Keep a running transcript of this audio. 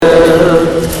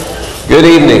Good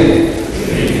evening.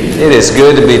 It is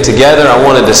good to be together. I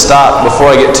wanted to stop before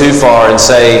I get too far and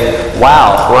say,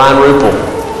 wow, Ryan Ruppel,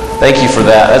 thank you for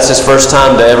that. That's his first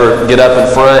time to ever get up in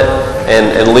front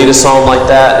and lead a song like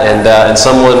that. And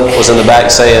someone was in the back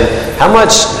saying, how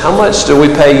much do we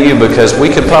pay you? Because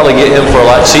we could probably get him for a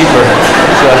lot cheaper.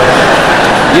 So,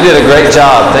 you did a great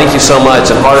job. Thank you so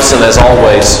much. And Hardison, as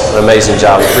always, an amazing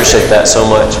job. Appreciate that so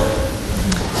much.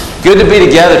 Good to be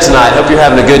together tonight. Hope you're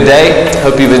having a good day.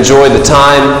 Hope you've enjoyed the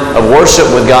time of worship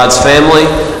with God's family.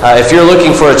 If you're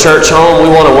looking for a church home,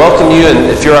 we want to welcome you. And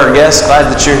if you're our guest,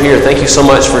 glad that you're here. Thank you so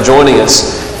much for joining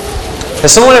us. Has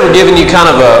someone ever given you kind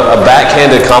of a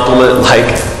backhanded compliment?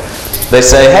 Like they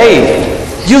say, hey,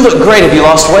 you look great. Have you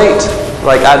lost weight?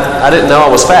 Like, I didn't know I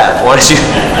was fat. Why did you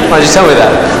tell me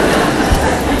that?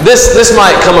 This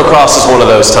might come across as one of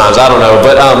those times. I don't know.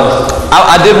 But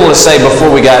I did want to say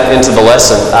before we got into the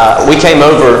lesson, we came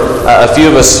over, a few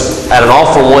of us, at an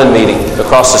All-for-One meeting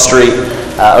across the street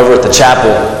over at the chapel.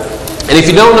 And if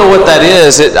you don't know what that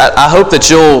is, I hope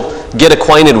that you'll get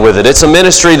acquainted with it. It's a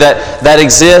ministry that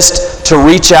exists to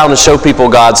reach out and show people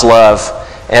God's love.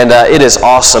 And it is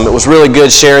awesome. It was really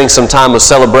good sharing some time of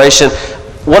celebration.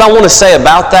 What I want to say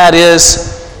about that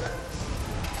is,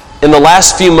 in the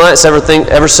last few months,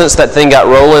 ever since that thing got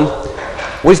rolling,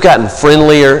 we've gotten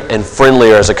friendlier and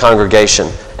friendlier as a congregation.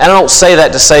 And I don't say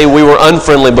that to say we were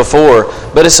unfriendly before,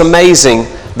 but it's amazing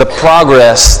the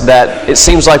progress that it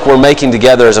seems like we're making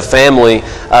together as a family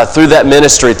through that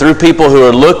ministry, through people who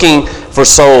are looking for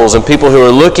souls and people who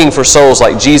are looking for souls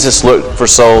like Jesus looked for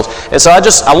souls. And so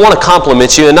I want to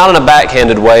compliment you, and not in a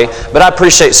backhanded way, but I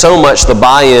appreciate so much the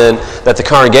buy-in that the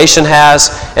congregation has.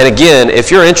 And again, if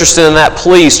you're interested in that,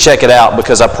 please check it out,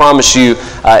 because I promise you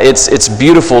it's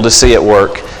beautiful to see it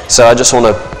work. So I just want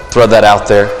to throw that out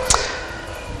there.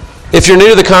 If you're new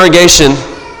to the congregation,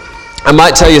 I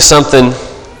might tell you something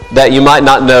that you might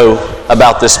not know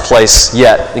about this place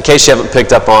yet, in case you haven't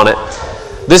picked up on it.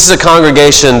 This is a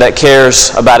congregation that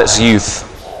cares about its youth.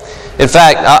 In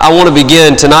fact, I want to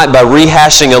begin tonight by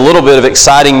rehashing a little bit of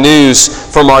exciting news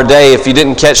from our day. If you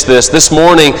didn't catch this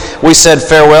morning we said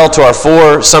farewell to our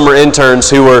 4 summer interns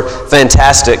who were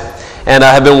fantastic, and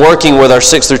I have been working with our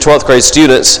 6th through 12th grade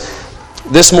students.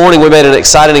 This morning we made an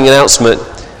exciting announcement.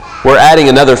 We're adding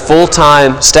another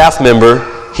full-time staff member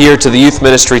here to the youth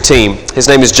ministry team. His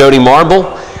name is Jody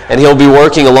Marble, and he'll be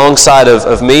working alongside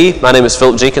of me. My name is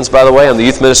Philip Jenkins, by the way. I'm the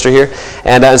youth minister here.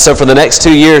 And so for the next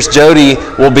 2 years, Jody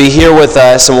will be here with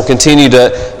us and will continue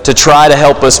to try to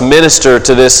help us minister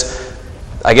to this,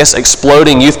 I guess,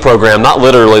 exploding youth program. Not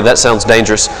literally, that sounds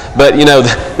dangerous. But,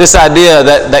 this idea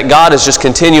that God is just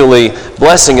continually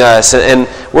blessing us. And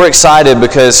we're excited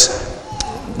because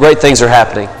great things are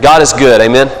happening. God is good,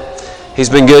 amen? He's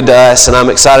been good to us, and I'm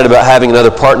excited about having another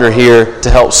partner here to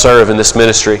help serve in this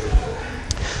ministry.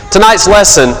 Tonight's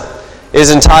lesson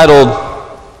is entitled,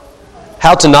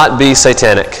 How to Not Be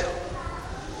Satanic.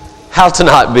 How to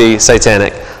Not Be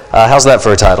Satanic. How's that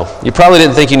for a title? You probably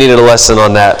didn't think you needed a lesson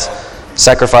on that.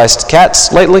 Sacrificed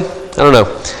cats lately? I don't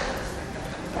know.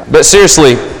 But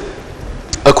seriously,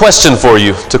 a question for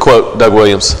you, to quote Doug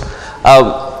Williams.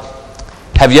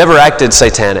 Have you ever acted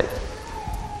satanic?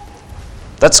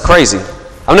 That's crazy.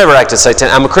 I've never acted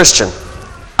satanic. I'm a Christian.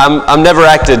 I'm never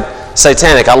acted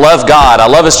satanic. I love God. I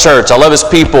love His church. I love His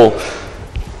people.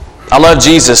 I love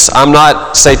Jesus. I'm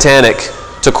not satanic.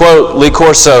 To quote Lee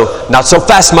Corso, not so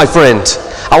fast, my friend.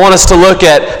 I want us to look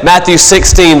at Matthew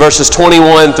 16, verses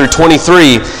 21 through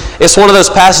 23. It's one of those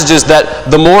passages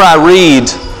that the more I read,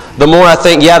 the more I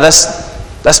think, yeah,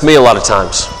 that's me a lot of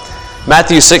times.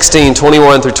 Matthew 16,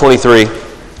 21 through 23.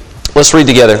 Let's read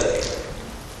together.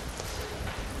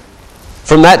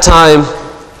 From that time,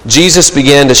 Jesus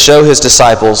began to show His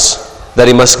disciples that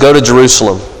He must go to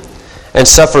Jerusalem and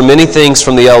suffer many things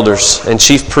from the elders and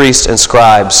chief priests and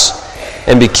scribes,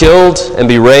 and be killed and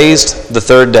be raised the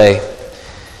 3rd day.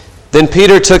 Then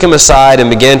Peter took Him aside and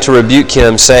began to rebuke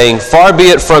Him, saying, Far be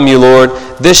it from you, Lord,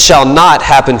 this shall not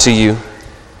happen to you.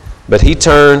 But He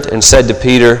turned and said to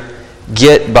Peter,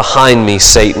 Get behind me,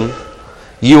 Satan.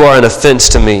 You are an offense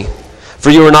to me,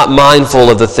 for you are not mindful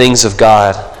of the things of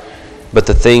God, but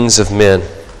the things of men.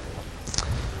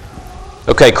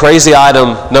 Okay, crazy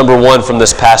item number 1 from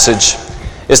this passage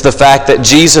is the fact that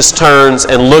Jesus turns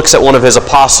and looks at one of His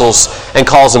apostles and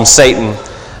calls him Satan.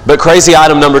 But crazy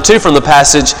item number 2 from the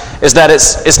passage is that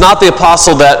it's not the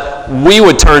apostle that we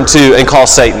would turn to and call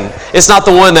Satan. It's not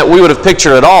the one that we would have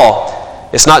pictured at all.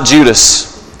 It's not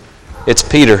Judas. It's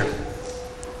Peter.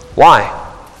 Why?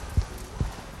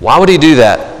 Why would he do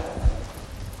that?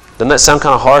 Doesn't that sound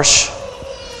kind of harsh?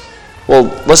 Well,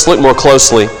 let's look more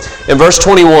closely. In verse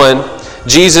 21,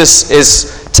 Jesus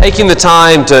is taking the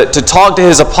time to talk to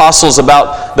his apostles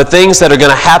about the things that are going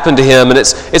to happen to him. And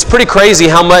it's pretty crazy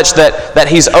how much that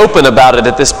he's open about it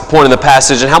at this point in the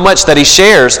passage and how much that he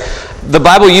shares. The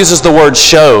Bible uses the word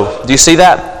show. Do you see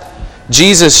that?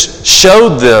 Jesus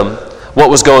showed them what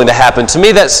was going to happen. To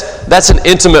me, that's an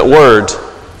intimate word.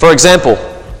 For example,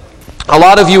 a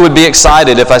lot of you would be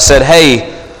excited if I said,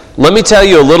 hey, let me tell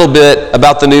you a little bit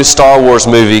about the new Star Wars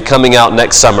movie coming out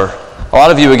next summer. A lot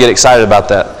of you would get excited about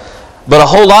that. But a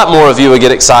whole lot more of you would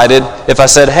get excited if I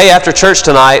said, hey, after church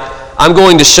tonight, I'm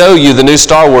going to show you the new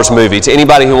Star Wars movie to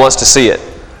anybody who wants to see it.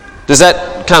 Does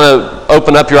that kind of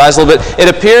open up your eyes a little bit?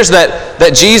 It appears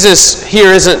that Jesus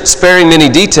here isn't sparing many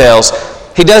details.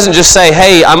 He doesn't just say,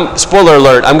 hey, spoiler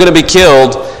alert, I'm going to be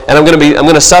killed and I'm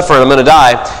going to suffer and I'm going to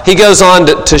die. He goes on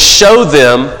to show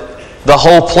them the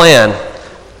whole plan.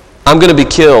 I'm going to be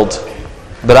killed,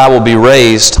 but I will be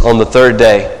raised on the third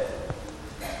day.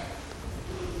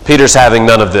 Peter's having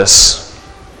none of this.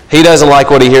 He doesn't like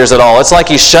what he hears at all. It's like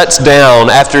he shuts down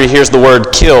after he hears the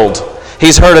word killed.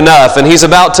 He's heard enough, and he's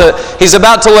about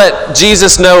to let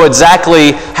Jesus know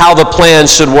exactly how the plan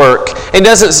should work. He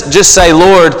doesn't just say,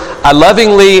 Lord, I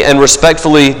lovingly and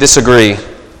respectfully disagree.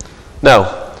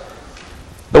 No.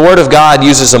 The Word of God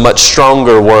uses a much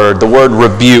stronger word, the word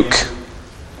rebuke.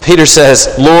 Peter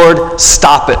says, Lord,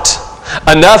 stop it.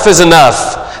 Enough is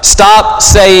enough. Stop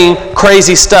saying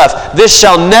crazy stuff. This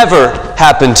shall never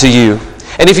happen to you.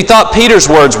 And if you thought Peter's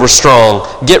words were strong,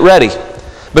 get ready.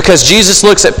 Because Jesus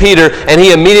looks at Peter and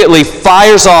he immediately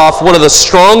fires off one of the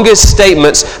strongest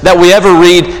statements that we ever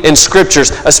read in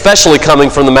Scriptures, especially coming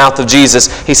from the mouth of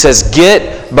Jesus. He says,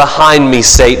 get behind me,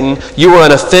 Satan. You are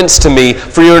an offense to me,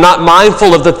 for you are not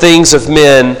mindful of the things of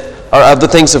men, or of the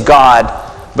things of God,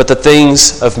 but the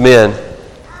things of men.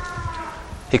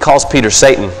 He calls Peter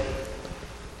Satan.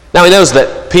 Now he knows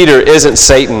that Peter isn't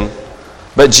Satan,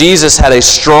 but Jesus had a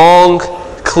strong,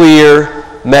 clear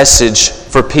message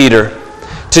for Peter.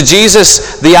 To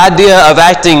Jesus, the idea of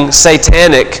acting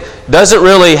satanic doesn't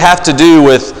really have to do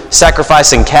with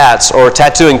sacrificing cats or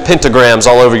tattooing pentagrams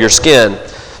all over your skin.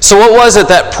 So what was it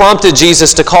that prompted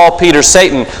Jesus to call Peter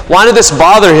Satan? Why did this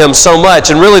bother him so much?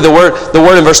 And really the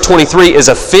word in verse 23 is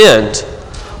offend.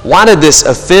 Why did this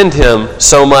offend him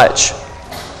so much?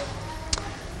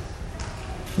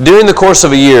 During the course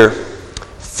of a year,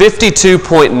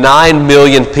 52.9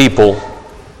 million people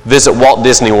visit Walt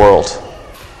Disney World.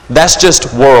 That's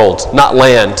just world, not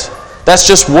land. That's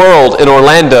just world in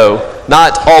Orlando,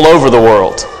 not all over the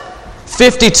world.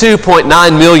 52.9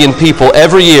 million people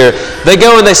every year. They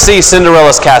go and they see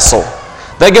Cinderella's Castle.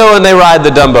 They go and they ride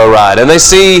the Dumbo ride. And they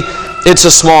see It's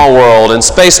a Small World and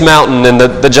Space Mountain and the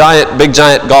big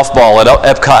giant golf ball at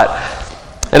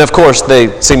Epcot. And of course,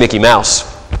 they see Mickey Mouse.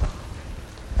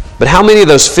 But how many of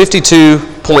those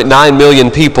 52.9 million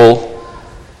people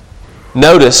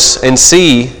notice and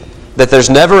see that there's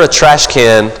never a trash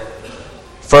can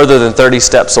further than 30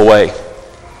 steps away?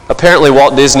 Apparently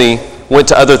Walt Disney went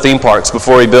to other theme parks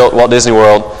before he built Walt Disney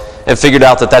World and figured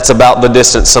out that that's about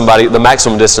the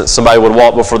maximum distance somebody would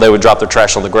walk before they would drop their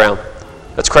trash on the ground.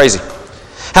 That's crazy.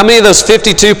 How many of those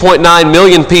 52.9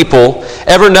 million people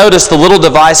ever noticed the little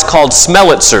device called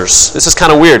Smellitzers? This is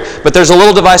kind of weird, but there's a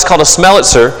little device called a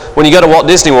Smellitzer when you go to Walt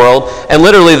Disney World, and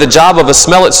literally the job of a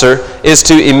Smellitzer is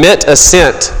to emit a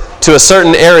scent to a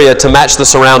certain area to match the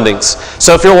surroundings.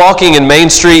 So if you're walking in Main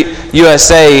Street,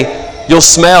 USA, you'll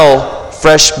smell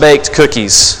fresh-baked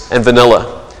cookies and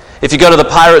vanilla. If you go to the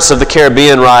Pirates of the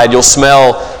Caribbean ride, you'll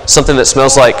smell something that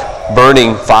smells like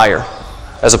burning fire,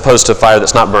 as opposed to fire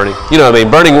that's not burning. You know what I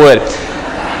mean, burning wood.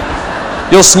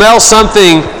 You'll smell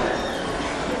something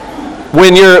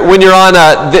when you're on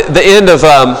the end of,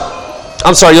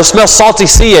 you'll smell salty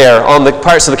sea air on the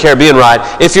Pirates of the Caribbean ride.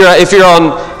 If you're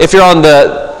on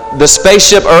the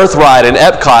Spaceship Earth ride in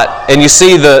Epcot and you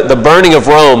see the burning of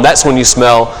Rome, that's when you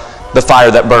smell the fire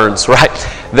that burns, right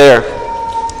there.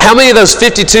 How many of those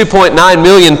 52.9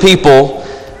 million people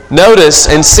notice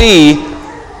and see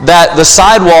that the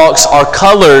sidewalks are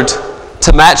colored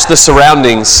to match the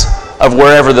surroundings of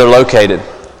wherever they're located?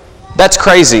 That's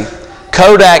crazy.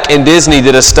 Kodak and Disney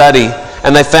did a study,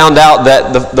 and they found out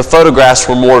that the photographs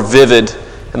were more vivid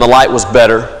and the light was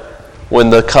better when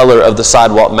the color of the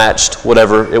sidewalk matched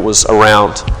whatever it was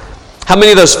around. How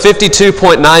many of those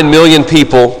 52.9 million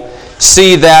people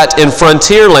see that in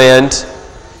Frontierland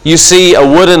you see a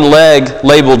wooden leg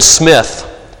labeled Smith?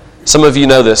 Some of you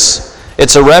know this.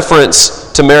 It's a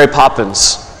reference to Mary Poppins.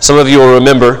 Some of you will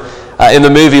remember in the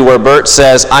movie where Bert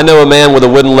says, I know a man with a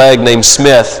wooden leg named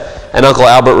Smith, and Uncle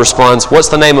Albert responds, what's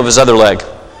the name of his other leg?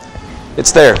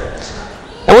 It's there.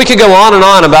 And we could go on and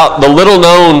on about the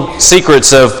little-known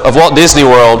secrets of Walt Disney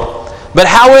World, But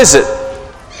how is it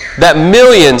that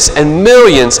millions and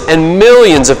millions and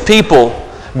millions of people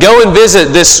go and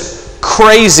visit this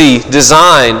crazy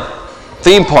design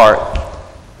theme park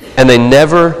and they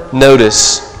never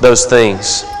notice those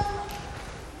things?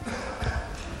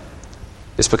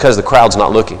 It's because the crowd's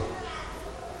not looking.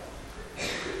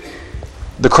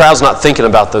 The crowd's not thinking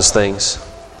about those things.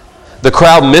 The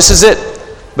crowd misses it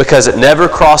because it never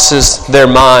crosses their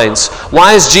minds.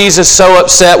 Why is Jesus so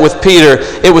upset with Peter?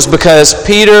 It was because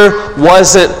Peter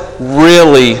wasn't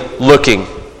really looking.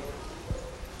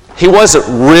 He wasn't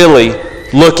really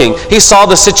looking. He saw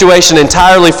the situation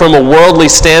entirely from a worldly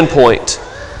standpoint,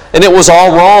 and it was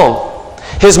all wrong.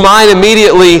 His mind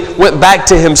immediately went back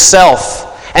to himself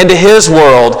and to his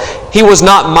world. He was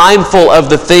not mindful of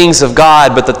the things of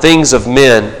God, but the things of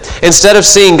men. Instead of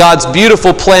seeing God's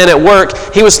beautiful plan at work,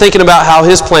 he was thinking about how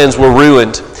his plans were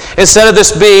ruined. Instead of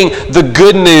this being the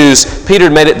good news, Peter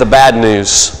made it the bad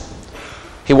news.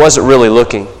 He wasn't really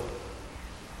looking.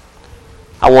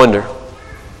 I wonder,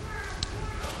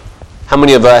 how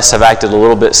many of us have acted a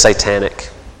little bit satanic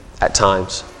at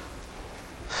times?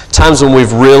 Times when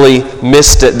we've really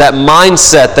missed it. That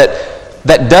mindset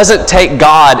that doesn't take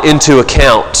God into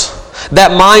account.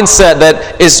 That mindset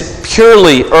that is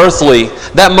purely earthly.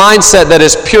 That mindset that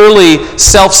is purely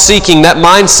self-seeking. That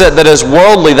mindset that is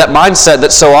worldly. That mindset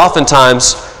that so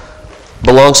oftentimes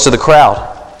belongs to the crowd.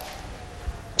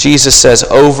 Jesus says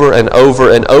over and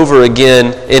over and over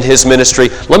again in his ministry,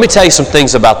 let me tell you some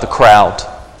things about the crowd.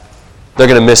 They're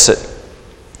going to miss it.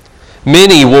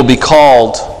 Many will be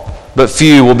called, but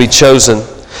few will be chosen.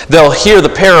 They'll hear the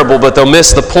parable, but they'll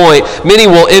miss the point. Many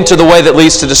will enter the way that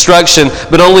leads to destruction,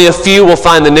 but only a few will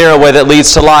find the narrow way that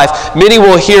leads to life. Many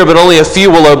will hear, but only a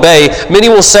few will obey. Many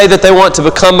will say that they want to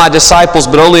become my disciples,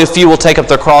 but only a few will take up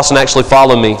their cross and actually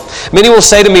follow me. Many will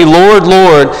say to me, Lord,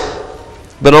 Lord,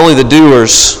 but only the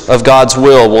doers of God's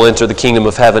will enter the kingdom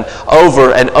of heaven.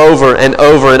 Over and over and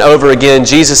over and over again,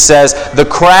 Jesus says, the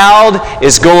crowd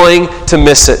is going to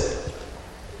miss it.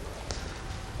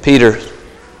 Peter,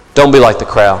 don't be like the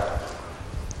crowd.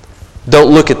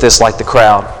 Don't look at this like the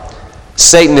crowd.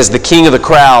 Satan is the king of the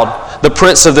crowd, the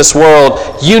prince of this world.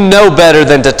 You know better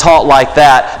than to talk like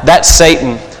that. That's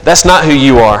Satan. That's not who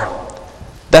you are.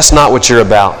 That's not what you're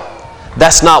about.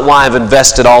 That's not why I've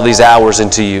invested all these hours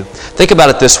into you. Think about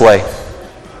it this way.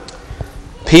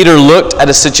 Peter looked at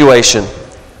a situation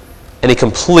and he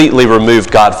completely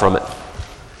removed God from it.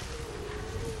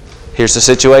 Here's the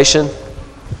situation.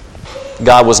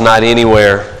 God was not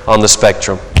anywhere on the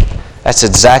spectrum. That's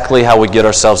exactly how we get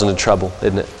ourselves into trouble,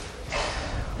 isn't it?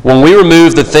 When we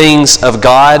remove the things of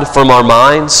God from our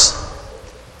minds,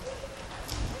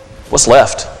 what's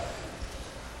left?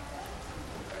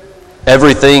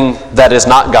 Everything that is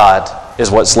not God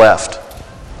is what's left.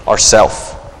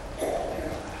 Ourself,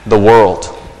 the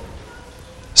world,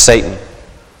 Satan.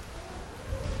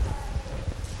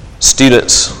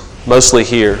 Students, mostly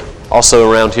here,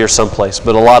 also around here someplace,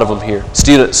 but a lot of them here.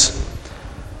 Students,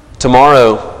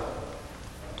 tomorrow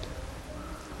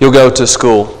you'll go to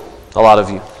school, a lot of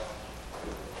you.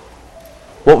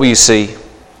 What will you see?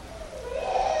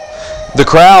 The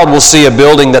crowd will see a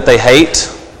building that they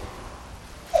hate,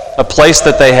 a place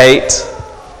that they hate,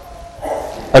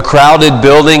 a crowded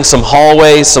building, some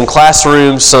hallways, some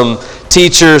classrooms, some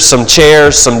teachers, some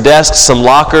chairs, some desks, some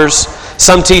lockers,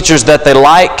 some teachers that they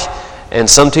like, and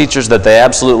some teachers that they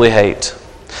absolutely hate.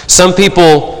 Some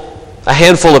people, a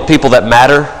handful of people that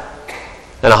matter,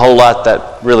 and a whole lot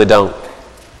that really don't.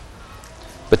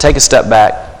 But take a step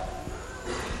back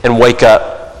and wake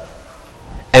up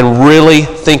and really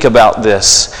think about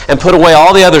this and put away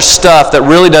all the other stuff that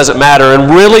really doesn't matter and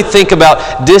really think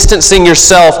about distancing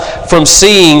yourself from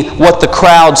seeing what the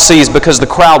crowd sees, because the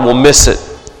crowd will miss it.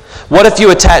 What if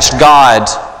you attached God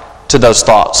to those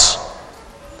thoughts?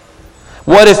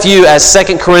 What if you, as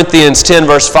 2 Corinthians 10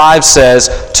 verse 5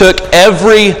 says, took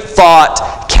every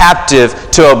thought captive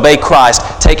to obey Christ?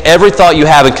 Take every thought you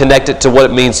have and connect it to what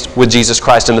it means with Jesus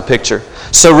Christ in the picture.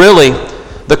 So really,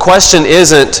 the question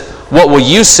isn't, what will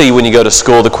you see when you go to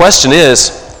school? The question is,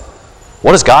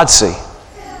 what does God see?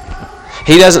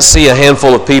 He doesn't see a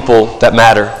handful of people that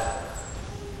matter.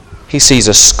 He sees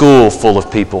a school full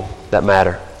of people that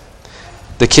matter.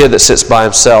 The kid that sits by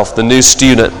himself, the new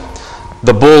student,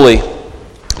 the bully,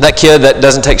 that kid that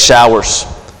doesn't take showers,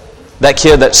 that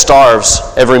kid that starves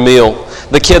every meal,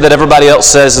 the kid that everybody else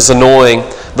says is annoying,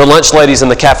 the lunch ladies in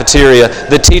the cafeteria,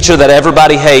 the teacher that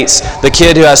everybody hates, the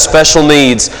kid who has special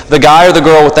needs, the guy or the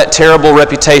girl with that terrible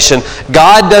reputation.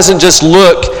 God doesn't just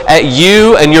look at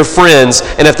you and your friends,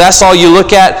 and if that's all you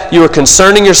look at, you are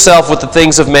concerning yourself with the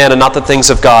things of man and not the things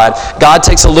of God. God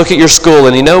takes a look at your school,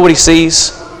 and you know what he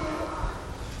sees?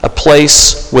 a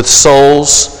place with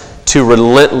souls to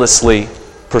relentlessly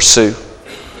pursue.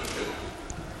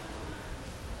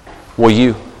 Will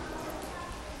you?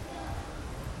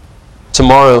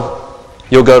 Tomorrow,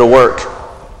 you'll go to work.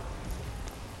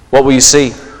 What will you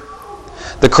see?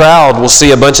 The crowd will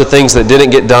see a bunch of things that didn't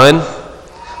get done,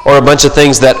 or a bunch of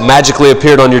things that magically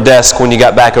appeared on your desk when you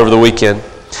got back over the weekend.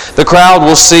 The crowd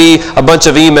will see a bunch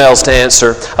of emails to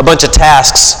answer, a bunch of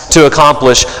tasks to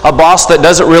accomplish, a boss that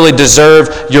doesn't really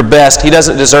deserve your best. He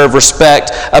doesn't deserve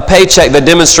respect, a paycheck that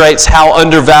demonstrates how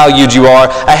undervalued you are,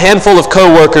 a handful of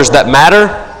coworkers that matter,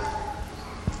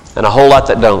 and a whole lot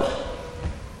that don't.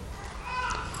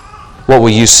 What will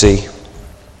you see?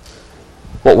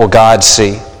 What will God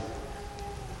see?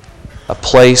 A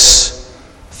place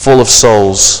full of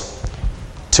souls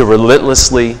to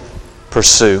relentlessly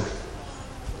pursue.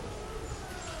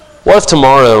 What if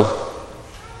tomorrow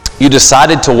you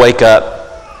decided to wake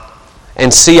up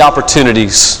and see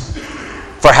opportunities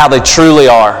for how they truly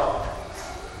are?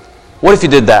 What if you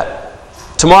did that?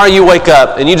 Tomorrow you wake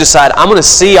up and you decide, I'm going to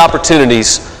see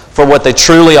opportunities for what they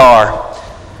truly are.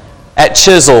 At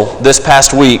Chisel this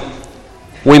past week,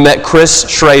 we met Chris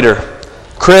Schrader.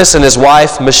 Chris and his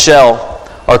wife, Michelle,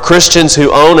 are Christians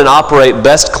who own and operate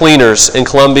Best Cleaners in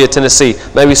Columbia, Tennessee.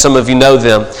 Maybe some of you know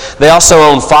them. They also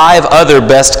own 5 other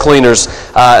Best Cleaners,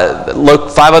 5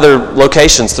 other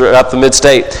locations throughout the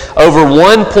mid-state. Over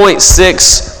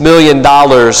 $1.6 million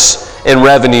in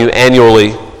revenue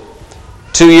annually.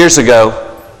 2 years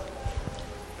ago,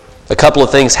 a couple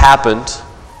of things happened,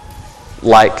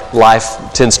 like life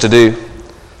tends to do,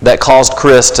 that caused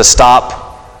Chris to stop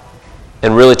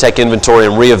and really take inventory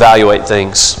and reevaluate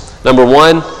things. Number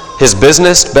 1, his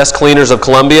business, Best Cleaners of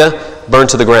Columbia, burned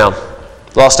to the ground.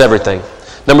 Lost everything.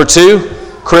 Number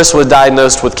 2, Chris was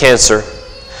diagnosed with cancer.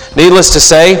 Needless to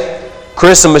say,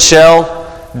 Chris and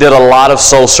Michelle did a lot of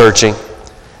soul searching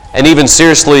and even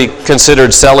seriously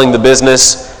considered selling the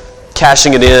business,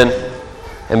 cashing it in,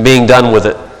 and being done with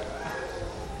it.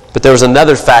 But there was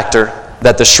another factor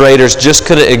that the Schraders just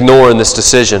couldn't ignore in this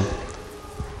decision.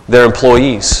 Their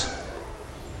employees.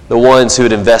 The ones who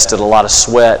had invested a lot of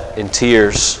sweat and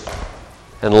tears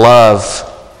and love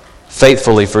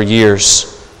faithfully for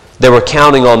years. They were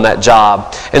counting on that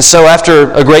job. And so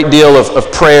after a great deal of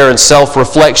prayer and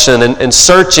self-reflection and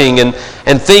searching and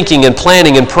thinking and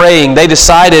planning and praying, they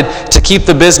decided to keep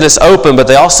the business open, but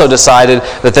they also decided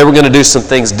that they were going to do some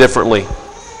things differently.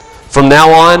 From now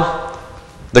on,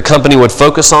 the company would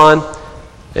focus on,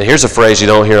 and here's a phrase you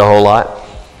don't hear a whole lot,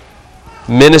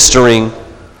 ministering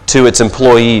to its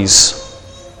employees.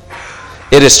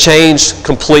 It has changed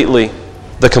completely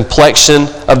the complexion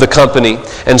of the company,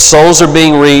 and souls are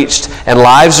being reached and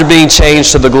lives are being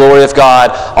changed to the glory of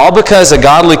God, all because a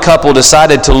godly couple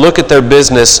decided to look at their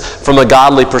business from a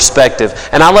godly perspective.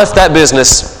 And I left that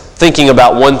business thinking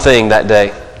about one thing that day.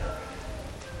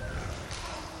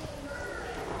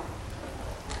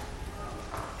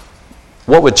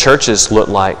 What would churches look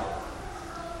like?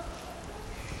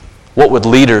 What would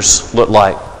leaders look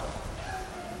like?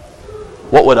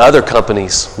 What would other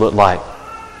companies look like?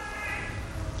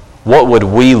 What would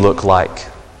we look like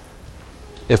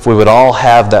if we would all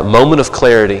have that moment of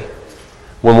clarity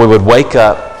when we would wake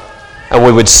up and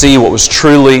we would see what was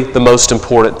truly the most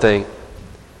important thing?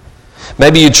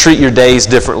 Maybe you'd treat your days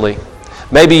differently.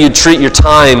 Maybe you'd treat your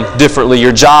time differently,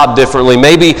 your job differently.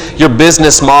 Maybe your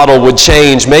business model would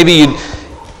change. Maybe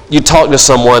you'd talk to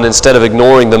someone instead of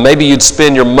ignoring them. Maybe you'd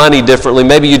spend your money differently.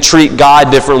 Maybe you'd treat God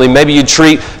differently. Maybe you'd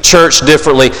treat church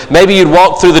differently. Maybe you'd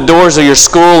walk through the doors of your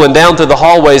school and down through the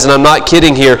hallways, and I'm not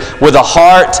kidding here, with a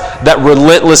heart that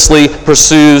relentlessly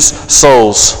pursues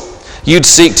souls. You'd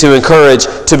seek to encourage,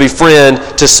 to befriend,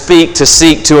 to speak, to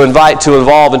seek, to invite, to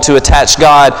involve, and to attach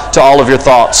God to all of your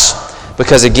thoughts.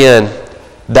 Because again,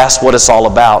 that's what it's all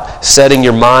about, setting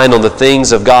your mind on the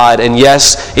things of God. And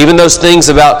yes, even those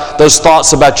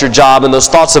thoughts about your job and those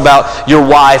thoughts about your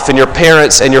wife and your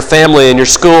parents and your family and your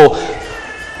school,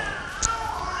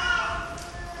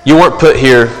 you weren't put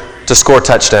here to score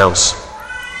touchdowns.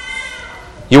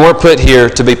 You weren't put here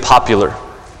to be popular.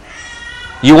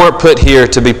 You weren't put here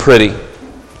to be pretty.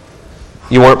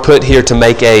 You weren't put here to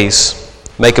make A's.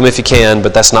 Make them if you can,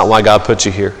 but that's not why God put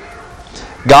you here.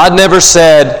 God never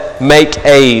said, make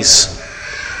A's.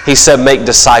 He said, make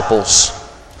disciples.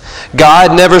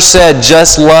 God never said,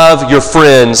 just love your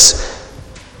friends.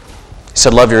 He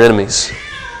said, love your enemies.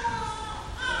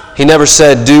 He never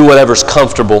said, do whatever's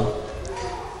comfortable.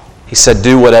 He said,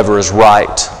 do whatever is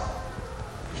right.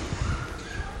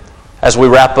 As we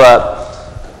wrap up,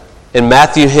 in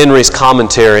Matthew Henry's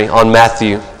commentary on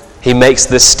Matthew, he makes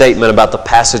this statement about the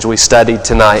passage we studied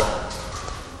tonight.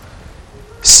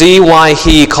 See why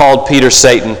he called Peter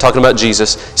Satan, talking about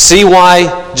Jesus. See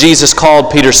why Jesus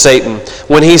called Peter Satan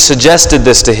when he suggested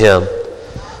this to him.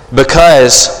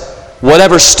 Because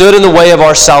whatever stood in the way of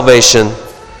our salvation,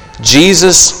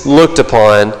 Jesus looked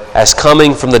upon as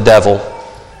coming from the devil,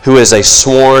 who is a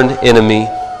sworn enemy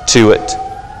to it.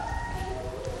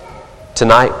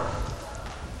 Tonight,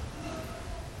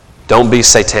 don't be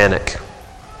satanic,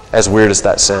 as weird as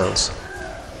that sounds.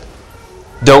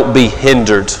 Don't be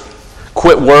hindered.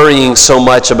 Quit worrying so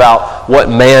much about what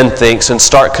man thinks and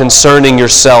start concerning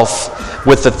yourself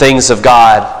with the things of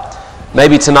God.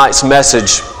 Maybe tonight's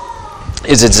message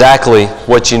is exactly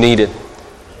what you needed.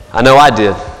 I know I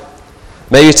did.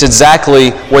 Maybe it's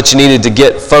exactly what you needed to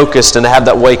get focused and to have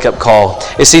that wake-up call.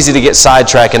 It's easy to get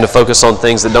sidetracked and to focus on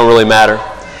things that don't really matter.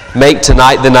 Make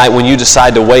tonight the night when you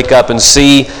decide to wake up and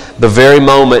see the very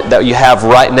moment that you have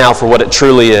right now for what it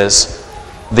truly is.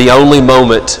 The only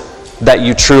moment that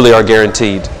you truly are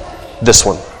guaranteed. This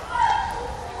one.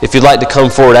 If you'd like to come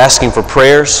forward asking for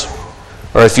prayers,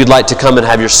 or if you'd like to come and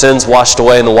have your sins washed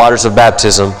away in the waters of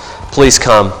baptism, please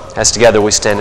come as together we stand.